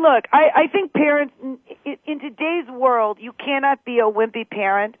 I mean, look, I think parents, in today's world, you cannot be a wimpy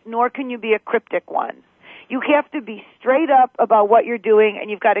parent, nor can you be a cryptic one. You have to be straight up about what you're doing,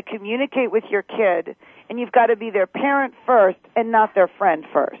 and you've got to communicate with your kid, and you've got to be their parent first and not their friend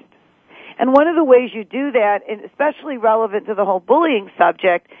first. And one of the ways you do that, and especially relevant to the whole bullying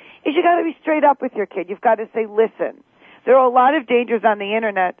subject, is you got to be straight up with your kid. You've got to say, listen, there are a lot of dangers on the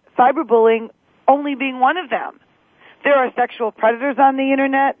internet, cyberbullying only being one of them. There are sexual predators on the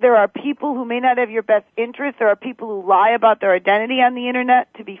internet. There are people who may not have your best interests. There are people who lie about their identity on the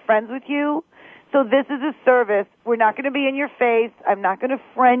internet to be friends with you. So this is a service. We're not going to be in your face. I'm not going to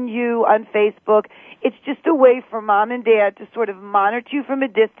friend you on Facebook. It's just a way for mom and dad to sort of monitor you from a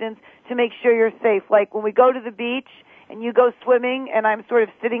distance to make sure you're safe. Like when we go to the beach and you go swimming and I'm sort of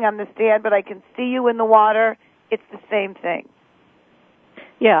sitting on the sand, but I can see you in the water, it's the same thing.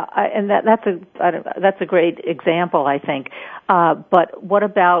 Yeah, and that's a great example, I think. But what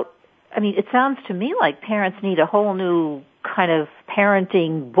about? I mean, it sounds to me like parents need a whole new kind of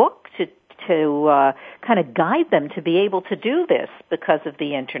parenting book to kind of guide them to be able to do this because of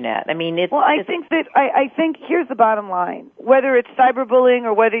the internet. I mean, I think here's the bottom line: whether it's cyberbullying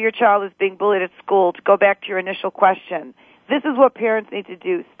or whether your child is being bullied at school. To go back to your initial question, this is what parents need to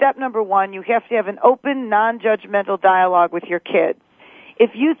do. Step number one: you have to have an open, non-judgmental dialogue with your kid.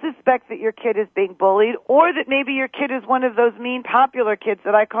 If you suspect that your kid is being bullied, or that maybe your kid is one of those mean popular kids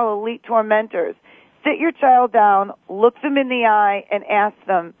that I call elite tormentors, sit your child down, look them in the eye, and ask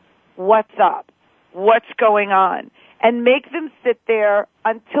them, what's up? What's going on? And make them sit there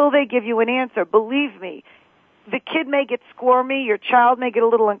until they give you an answer. Believe me, the kid may get squirmy, your child may get a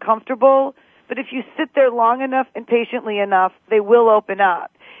little uncomfortable, but if you sit there long enough and patiently enough, they will open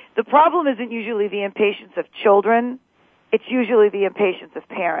up. The problem isn't usually the impatience of children. It's usually the impatience of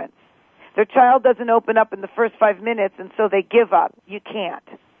parents. Their child doesn't open up in the first 5 minutes, and so they give up. You can't.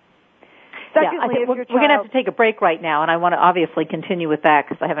 Secondly, we're going to have to take a break right now, and I want to obviously continue with that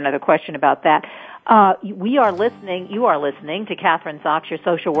because I have another question about that. You are listening to Kathryn Zox, your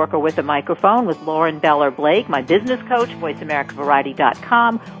social worker with a microphone, with Lauren Beller-Blake, my business coach,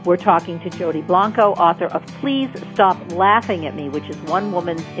 VoiceAmericaVariety.com. We're talking to Jody Blanco, author of Please Stop Laughing at Me, which is one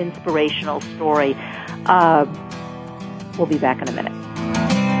woman's inspirational story. We'll be back in a minute.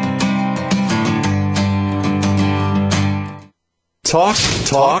 Talk,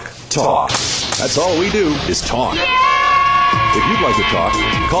 talk, talk. That's all we do is talk. If you'd like to talk,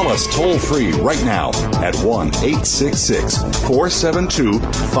 call us toll-free right now at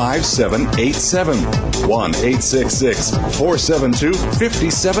 1-866-472-5787.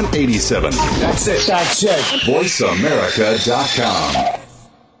 1-866-472-5787. That's it. VoiceAmerica.com.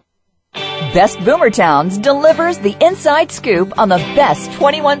 Best Boomer Towns delivers the inside scoop on the best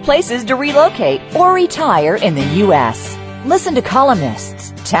 21 places to relocate or retire in the U.S. Listen to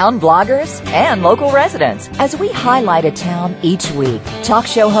columnists, town bloggers, and local residents as we highlight a town each week. Talk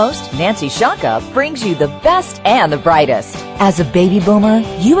show host Nancy Shaka brings you the best and the brightest. As a baby boomer,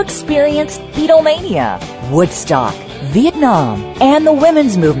 you experienced Beatlemania, Woodstock, Vietnam, and the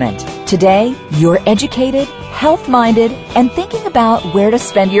women's movement. Today, you're educated, health-minded, and thinking about where to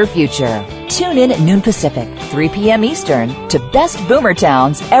spend your future. Tune in at noon Pacific, 3 p.m. Eastern to Best Boomer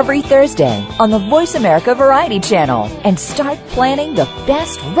Towns every Thursday on the Voice America Variety Channel and start planning the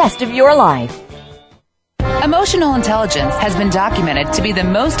best rest of your life. Emotional intelligence has been documented to be the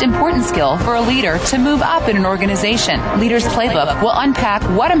most important skill for a leader to move up in an organization. Leaders Playbook will unpack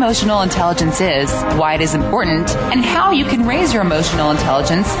what emotional intelligence is, why it is important, and how you can raise your emotional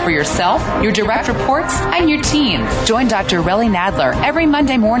intelligence for yourself, your direct reports, and your team. Join Dr. Relly Nadler every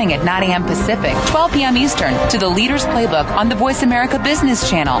Monday morning at 9 a.m. Pacific, 12 p.m. Eastern to the Leaders Playbook on the Voice America Business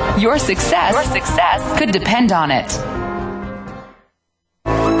Channel. Your success could depend on it.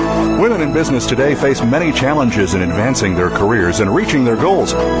 Women in business today face many challenges in advancing their careers and reaching their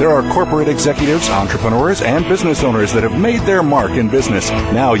goals. There are corporate executives, entrepreneurs, and business owners that have made their mark in business.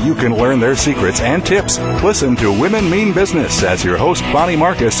 Now you can learn their secrets and tips. Listen to Women Mean Business as your host, Bonnie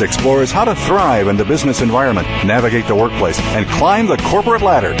Marcus, explores how to thrive in the business environment, navigate the workplace, and climb the corporate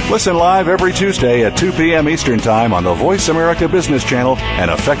ladder. Listen live every Tuesday at 2 p.m. Eastern Time on the Voice America Business Channel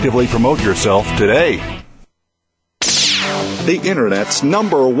and effectively promote yourself today. The Internet's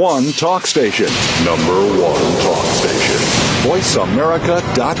 #1 talk station. #1 talk station.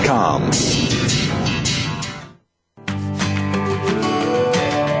 VoiceAmerica.com.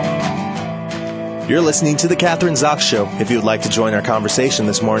 You're listening to The Kathryn Zox Show. If you would like to join our conversation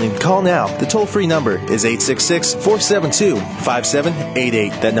this morning, call now. The toll-free number is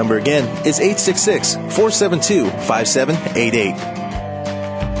 866-472-5788. That number again is 866-472-5788.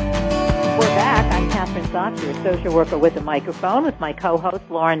 We're back. I'm Kathryn Zox, your social worker with a microphone, with my co-host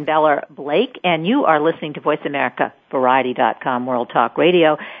Lauren Beller Blake, and you are listening to Voice America Variety.com World Talk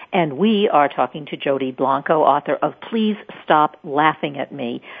Radio, and we are talking to Jody Blanco, author of Please Stop Laughing at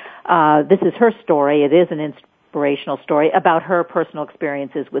Me. This is her story. It is an inspirational story about her personal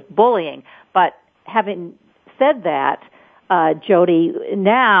experiences with bullying. But having said that, Jody,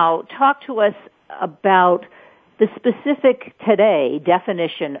 now talk to us about the specific today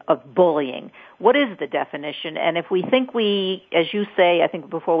definition of bullying. What is the definition? And if we think as you say, I think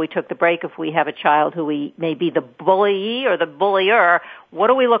before we took the break, if we have a child who we may be the bullyee or the bullier, what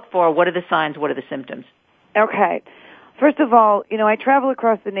do we look for? What are the signs? What are the symptoms? Okay. First of all, I travel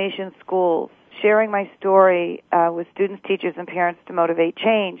across the nation's schools sharing my story with students, teachers, and parents to motivate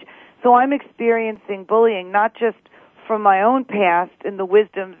change. So I'm experiencing bullying not just from my own past and the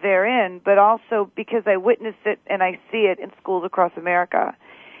wisdom therein, but also because I witness it and I see it in schools across America.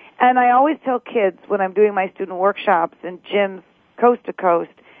 And I always tell kids when I'm doing my student workshops in gyms coast to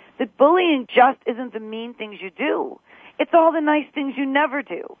coast that bullying just isn't the mean things you do. It's all the nice things you never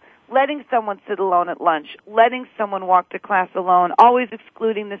do. Letting someone sit alone at lunch, letting someone walk to class alone, always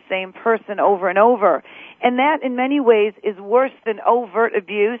excluding the same person over and over. And that, in many ways, is worse than overt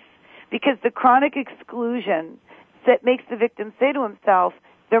abuse because the chronic exclusion that makes the victim say to himself,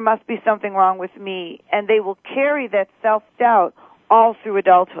 there must be something wrong with me, and they will carry that self-doubt all through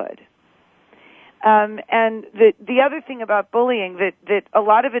adulthood. And the other thing about bullying that a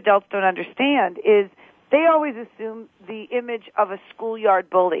lot of adults don't understand is they always assume the image of a schoolyard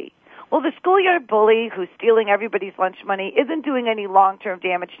bully. Well, the schoolyard bully who's stealing everybody's lunch money isn't doing any long-term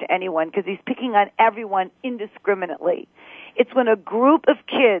damage to anyone because he's picking on everyone indiscriminately. It's when a group of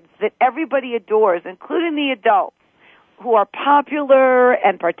kids that everybody adores, including the adults, who are popular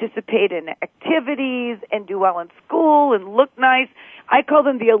and participate in activities and do well in school and look nice. I call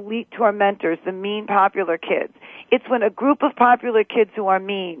them the elite tormentors, the mean popular kids. It's when a group of popular kids who are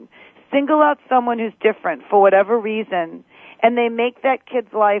mean single out someone who's different for whatever reason, and they make that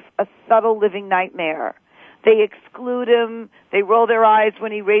kid's life a subtle living nightmare. They exclude him. They roll their eyes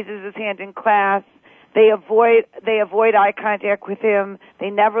when he raises his hand in class. They avoid eye contact with him. They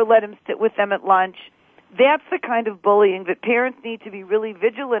never let him sit with them at lunch. That's the kind of bullying that parents need to be really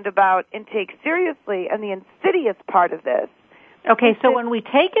vigilant about and take seriously. And the insidious part of this. Okay, so when we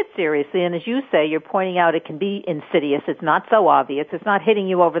take it seriously, and as you say, you're pointing out it can be insidious. It's not so obvious. It's not hitting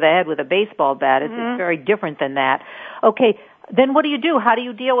you over the head with a baseball bat. It's very different than that. Okay, then what do you do? How do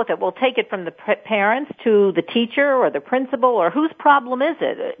you deal with it? Well, take it from the parents to the teacher or the principal, or whose problem is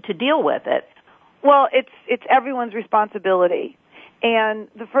it to deal with it? Well, it's everyone's responsibility. And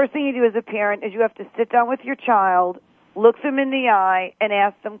the first thing you do as a parent is you have to sit down with your child, look them in the eye, and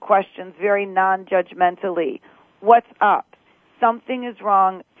ask them questions very non-judgmentally. What's up? Something is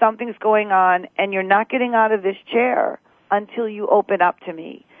wrong. Something's going on, and you're not getting out of this chair until you open up to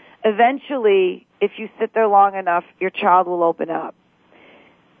me. Eventually, if you sit there long enough, your child will open up.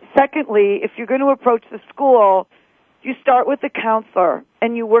 Secondly, if you're going to approach the school, you start with the counselor,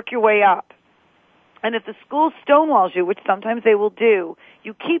 and you work your way up. And if the school stonewalls you, which sometimes they will do,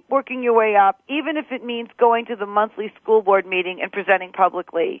 you keep working your way up, even if it means going to the monthly school board meeting and presenting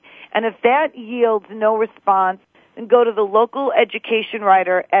publicly. And if that yields no response, then go to the local education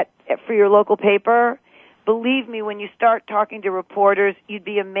writer for your local paper, believe me, when you start talking to reporters, you'd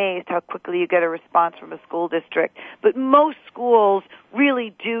be amazed how quickly you get a response from a school district. But most schools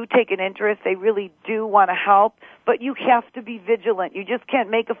really do take an interest. They really do want to help, but you have to be vigilant. You just can't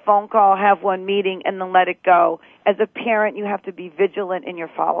make a phone call, have one meeting, and then let it go. As a parent, you have to be vigilant in your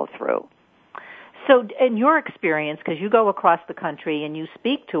follow-through. So in your experience, because you go across the country and you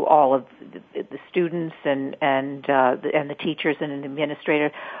speak to all of the students and the teachers and the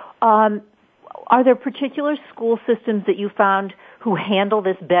administrators, are there particular school systems that you found who handle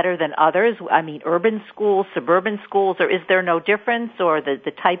this better than others? I mean, urban schools, suburban schools, or is there no difference, or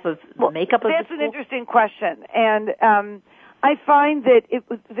the type of makeup of the school? That's an interesting question, and I find that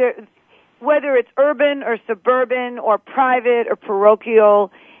whether it's urban or suburban or private or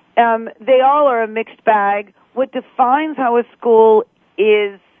parochial, they all are a mixed bag. What defines how a school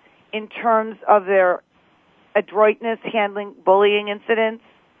is in terms of their adroitness handling bullying incidents,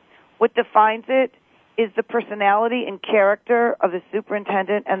 what defines it is the personality and character of the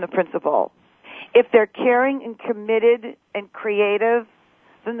superintendent and the principal. If they're caring and committed and creative,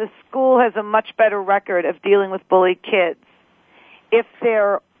 then the school has a much better record of dealing with bullied kids. If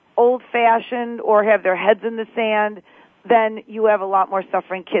they're old-fashioned or have their heads in the sand, then you have a lot more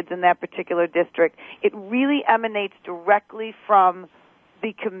suffering kids in that particular district. It really emanates directly from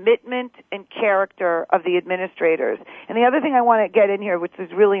the commitment and character of the administrators. And the other thing I want to get in here, which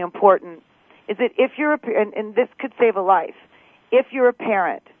is really important, is that if you're and this could save a life, if you're a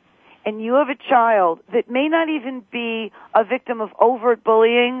parent and you have a child that may not even be a victim of overt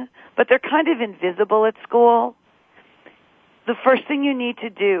bullying, but they're kind of invisible at school, the first thing you need to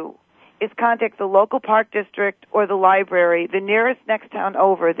do is contact the local park district or the library, the nearest next town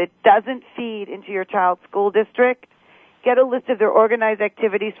over that doesn't feed into your child's school district. Get a list of their organized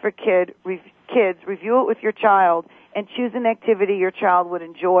activities for kids, review it with your child, and choose an activity your child would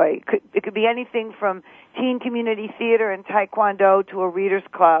enjoy. It could be anything from teen community theater and taekwondo to a reader's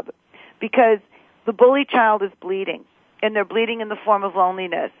club, because the bully child is bleeding, and they're bleeding in the form of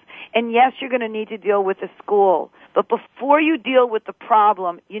loneliness. And yes, you're going to need to deal with the school, but before you deal with the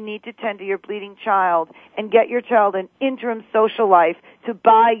problem, you need to tend to your bleeding child and get your child an interim social life to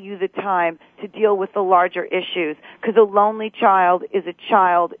buy you the time to deal with the larger issues, because a lonely child is a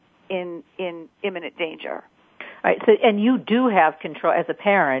child in imminent danger. All right, so, and you do have control, as a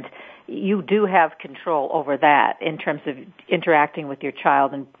parent, you do have control over that in terms of interacting with your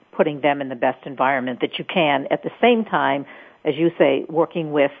child and putting them in the best environment that you can. At the same time, as you say,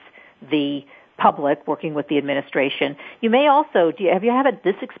 working with the public, working with the administration. You may also, have you had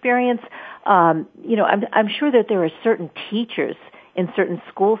this experience? I'm sure that there are certain teachers in certain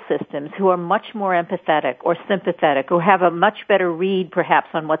school systems who are much more empathetic or sympathetic, or have a much better read perhaps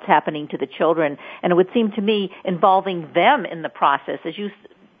on what's happening to the children. And it would seem to me involving them in the process, if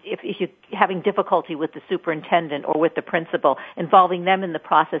you're having difficulty with the superintendent or with the principal, involving them in the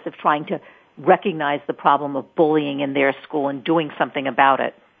process of trying to recognize the problem of bullying in their school and doing something about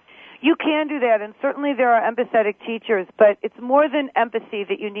it. You can do that, and certainly there are empathetic teachers, but it's more than empathy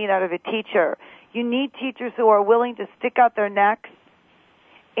that you need out of a teacher. You need teachers who are willing to stick out their necks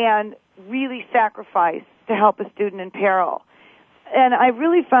and really sacrifice to help a student in peril. And I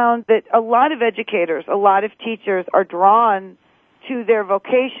really found that a lot of educators, a lot of teachers are drawn to their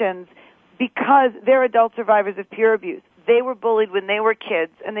vocations because they're adult survivors of peer abuse. They were bullied when they were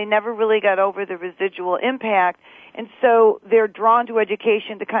kids, and they never really got over the residual impact, and so they're drawn to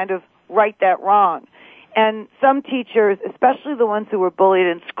education to kind of right that wrong. And some teachers, especially the ones who were bullied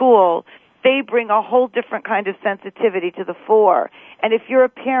in school, they bring a whole different kind of sensitivity to the fore. And if you're a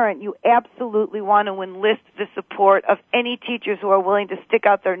parent, you absolutely want to enlist the support of any teachers who are willing to stick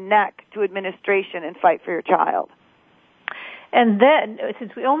out their neck to administration and fight for your child. And then,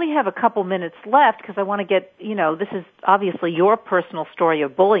 since we only have a couple minutes left, because I want to get, this is obviously your personal story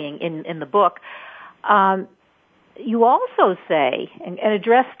of bullying in the book, you also say, and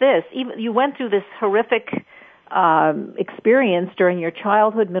address this, even you went through this horrific experience during your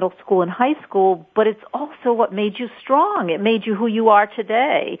childhood, middle school, and high school, but it's also what made you strong. It made you who you are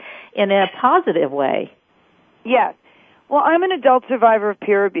today in a positive way. Yes. Well, I'm an adult survivor of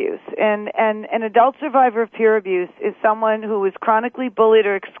peer abuse, and an adult survivor of peer abuse is someone who is chronically bullied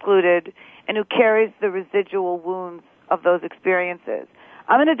or excluded and who carries the residual wounds of those experiences.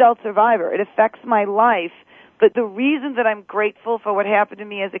 I'm an adult survivor. It affects my life, but the reason that I'm grateful for what happened to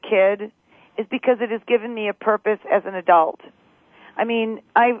me as a kid is because it has given me a purpose as an adult. I mean,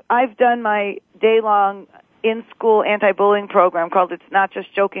 I've done my day-long in-school anti-bullying program called It's Not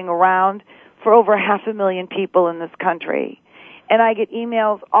Just Joking Around for over 500,000 people in this country. And I get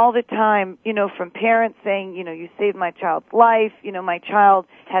emails all the time, from parents saying, you saved my child's life. My child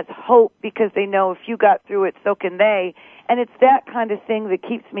has hope because they know if you got through it, so can they. And it's that kind of thing that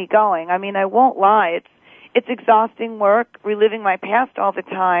keeps me going. I mean, I won't lie. It's exhausting work, reliving my past all the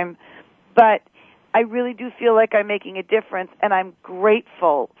time, but I really do feel like I'm making a difference, and I'm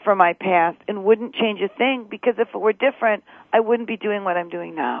grateful for my past and wouldn't change a thing, because if it were different, I wouldn't be doing what I'm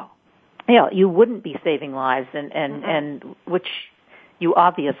doing now. Yeah, you wouldn't be saving lives, and which you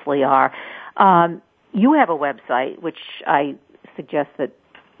obviously are. You have a website, which I suggest that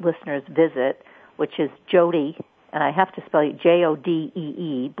listeners visit, which is Jodee, and I have to spell it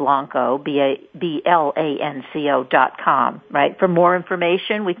Jodee Blanco, BLANCO.com, right? For more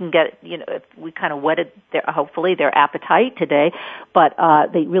information, we can get, if we kind of whetted hopefully their appetite today, but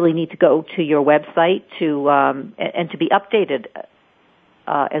they really need to go to your website and to be updated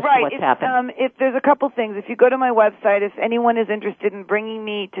as to what's happened. If there's a couple things. If you go to my website, if anyone is interested in bringing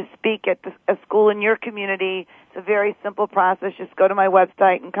me to speak at a school in your community, it's a very simple process. Just go to my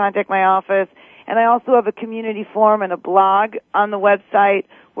website and contact my office. And I also have a community forum and a blog on the website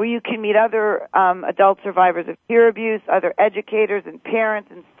where you can meet other adult survivors of peer abuse, other educators and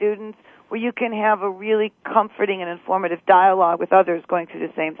parents and students, where you can have a really comforting and informative dialogue with others going through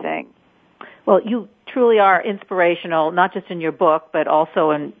the same thing. Well, you truly are inspirational, not just in your book, but also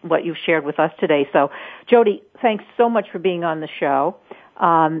in what you've shared with us today. So, Jodee, thanks so much for being on the show.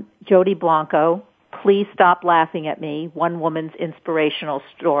 Jodee Blanco, Please Stop Laughing at Me, One Woman's Inspirational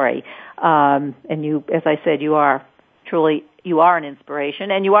Story. And you, as I said, you are an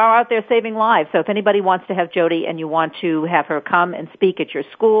inspiration, and you are out there saving lives. So if anybody wants to have Jodee and you want to have her come and speak at your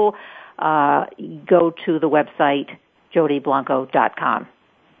school, go to the website, jodeeblanco.com.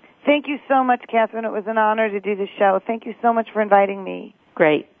 Thank you so much, Kathryn. It was an honor to do the show. Thank you so much for inviting me.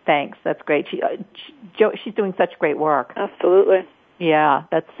 Great. Thanks. That's great. She's doing such great work. Absolutely. Yeah,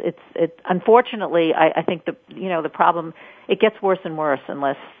 unfortunately, I think the problem, it gets worse and worse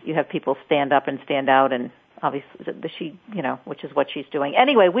unless you have people stand up and stand out, and obviously which is what she's doing.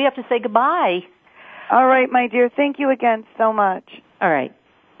 Anyway, we have to say goodbye. All right, my dear. Thank you again so much. All right.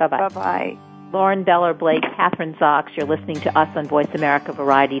 Bye-bye. Bye-bye. Lauren Beller Blake, Kathryn Zox, you're listening to us on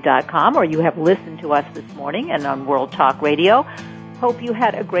VoiceAmericaVariety.com, or you have listened to us this morning and on World Talk Radio. Hope you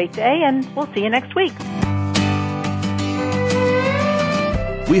had a great day, and we'll see you next week.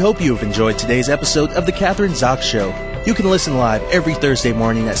 We hope you have enjoyed today's episode of The Kathryn Zox Show. You can listen live every Thursday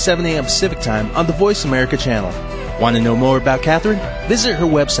morning at 7 a.m. Pacific Time on the Voice America channel. Want to know more about Kathryn? Visit her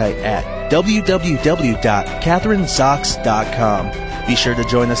website at www.kathrynzox.com. Be sure to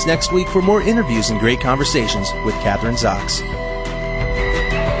join us next week for more interviews and great conversations with Kathryn Zox.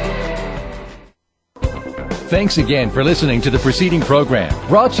 Thanks again for listening to the preceding program,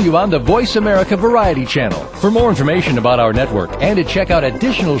 brought to you on the Voice America Variety Channel. For more information about our network and to check out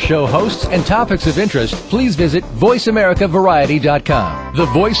additional show hosts and topics of interest, please visit VoiceAmericaVariety.com. The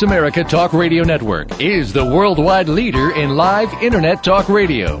Voice America Talk Radio Network is the worldwide leader in live Internet talk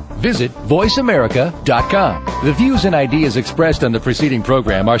radio. Visit VoiceAmerica.com. The views and ideas expressed on the preceding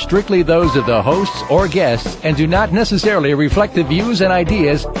program are strictly those of the hosts or guests and do not necessarily reflect the views and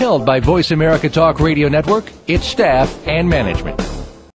ideas held by Voice America Talk Radio Network, its staff, and management.